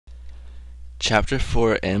Chapter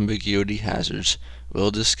 4, Ambiguity Hazards, will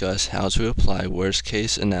discuss how to apply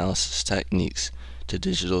worst-case analysis techniques to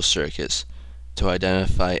digital circuits, to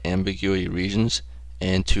identify ambiguity regions,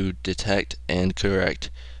 and to detect and correct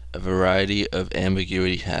a variety of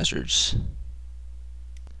ambiguity hazards.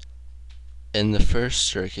 In the first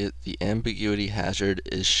circuit, the ambiguity hazard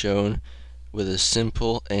is shown with a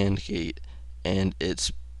simple AND gate and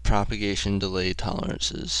its propagation delay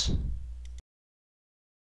tolerances.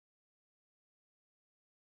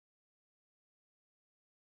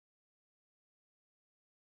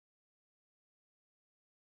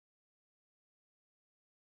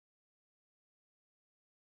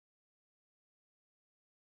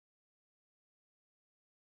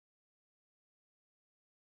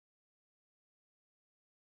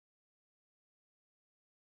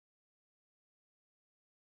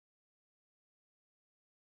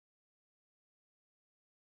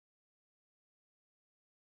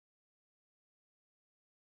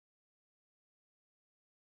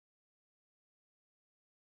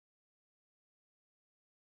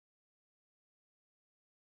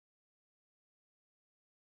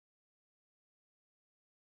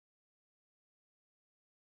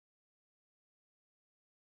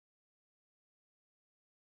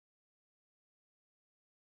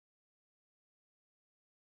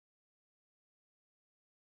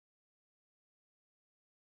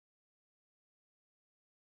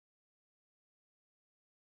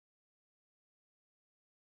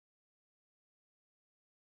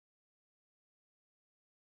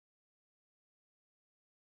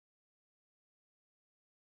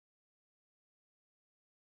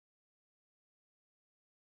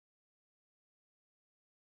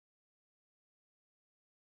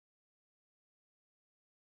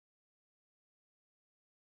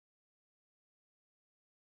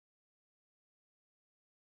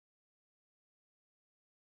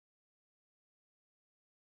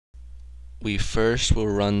 We first will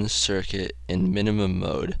run the circuit in minimum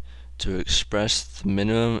mode to express the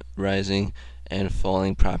minimum rising and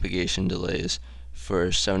falling propagation delays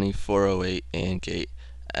for 7408 AND gate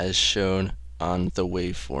as shown on the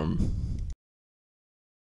waveform.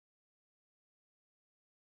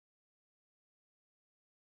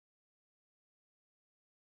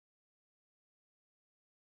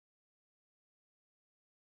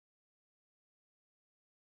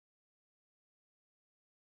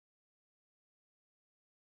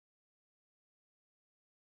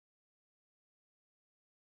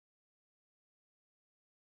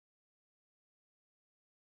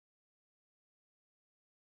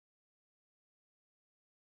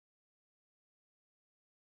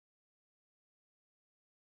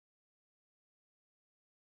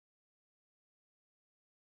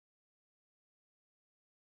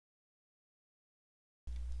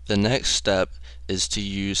 The next step is to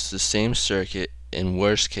use the same circuit in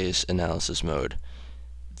worst-case analysis mode.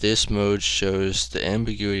 This mode shows the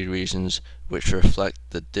ambiguity regions which reflect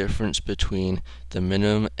the difference between the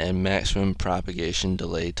minimum and maximum propagation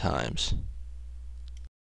delay times.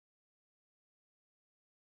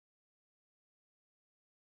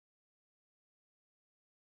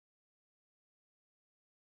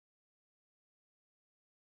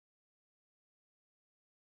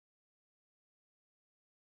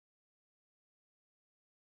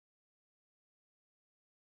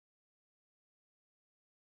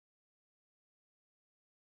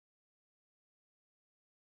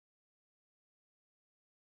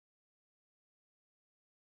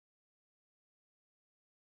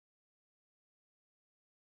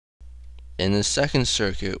 In the second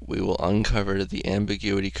circuit, we will uncover the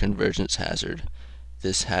ambiguity convergence hazard.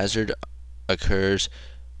 This hazard occurs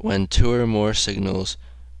when two or more signals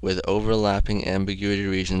with overlapping ambiguity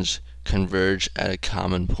regions converge at a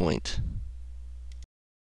common point.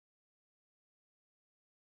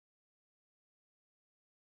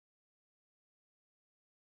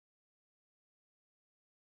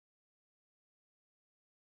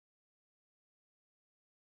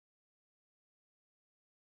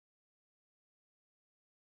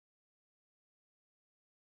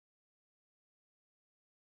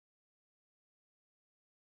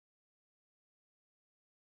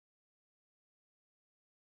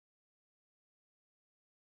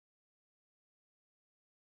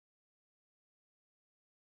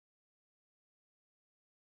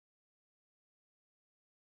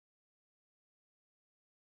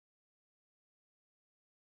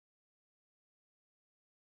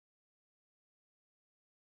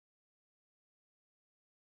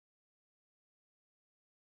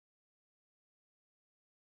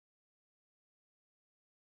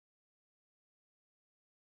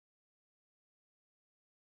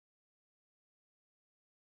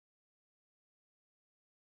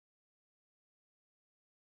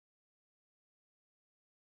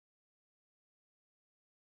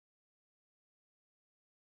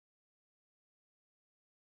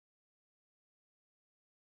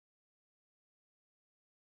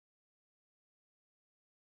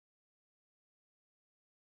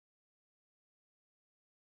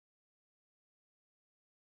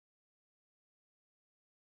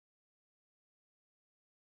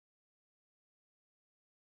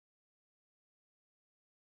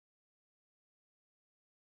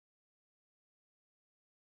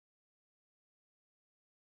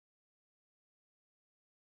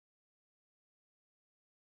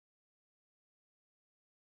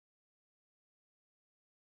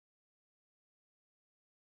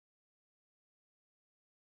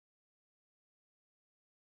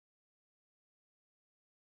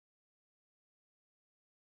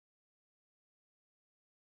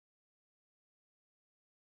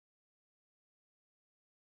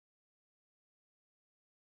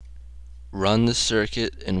 Run the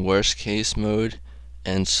circuit in worst case mode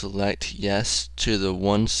and select yes to the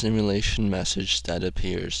one simulation message that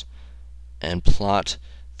appears, and plot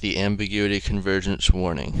the ambiguity convergence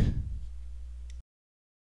warning.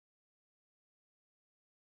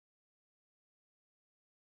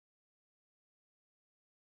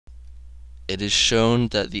 It is shown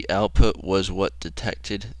that the output was what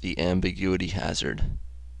detected the ambiguity hazard.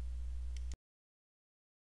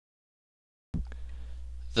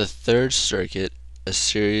 The third circuit, a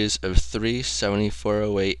series of three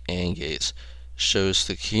 7408 AND gates, shows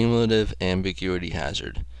the cumulative ambiguity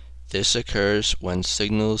hazard. This occurs when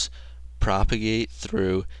signals propagate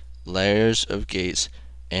through layers of gates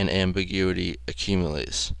and ambiguity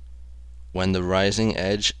accumulates. When the rising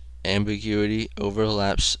edge ambiguity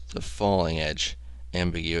overlaps the falling edge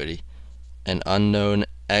ambiguity, an unknown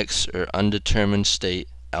X or undetermined state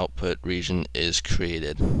output region is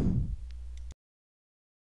created.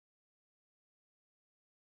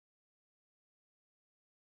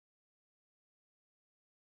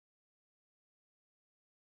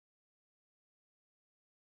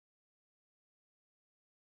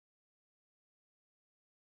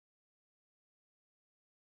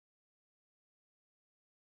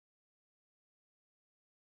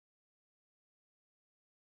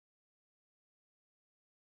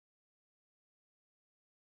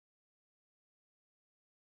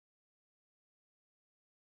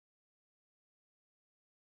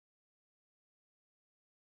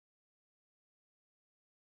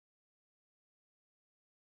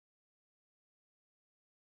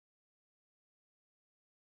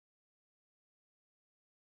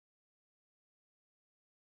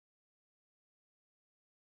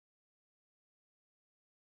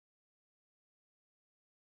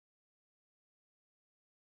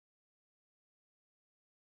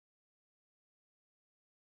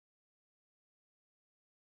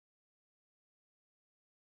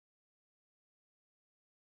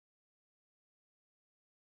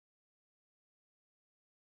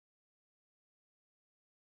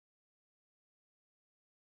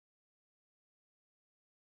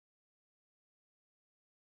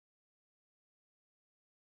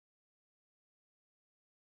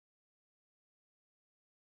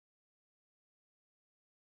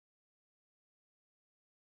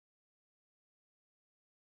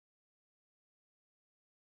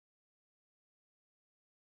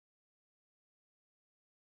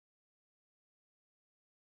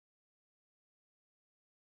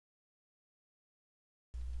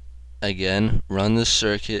 Again, run the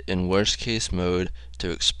circuit in worst case mode to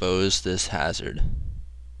expose this hazard.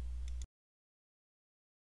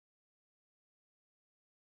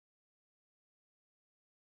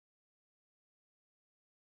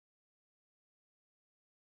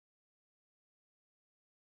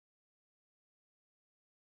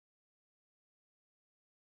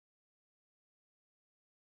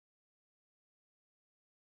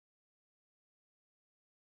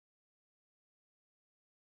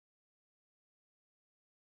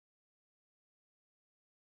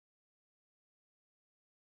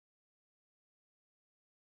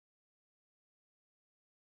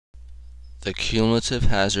 The cumulative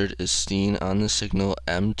hazard is seen on the signal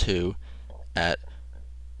M2 at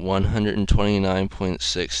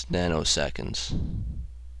 129.6 nanoseconds.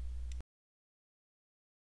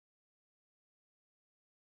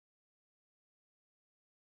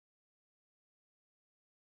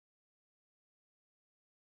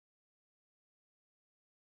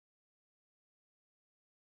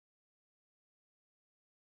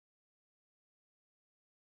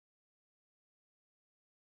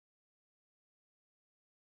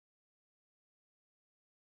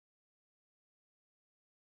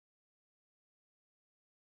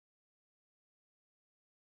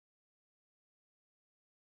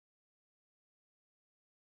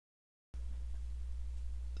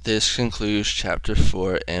 This concludes Chapter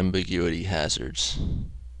 4, Ambiguity Hazards.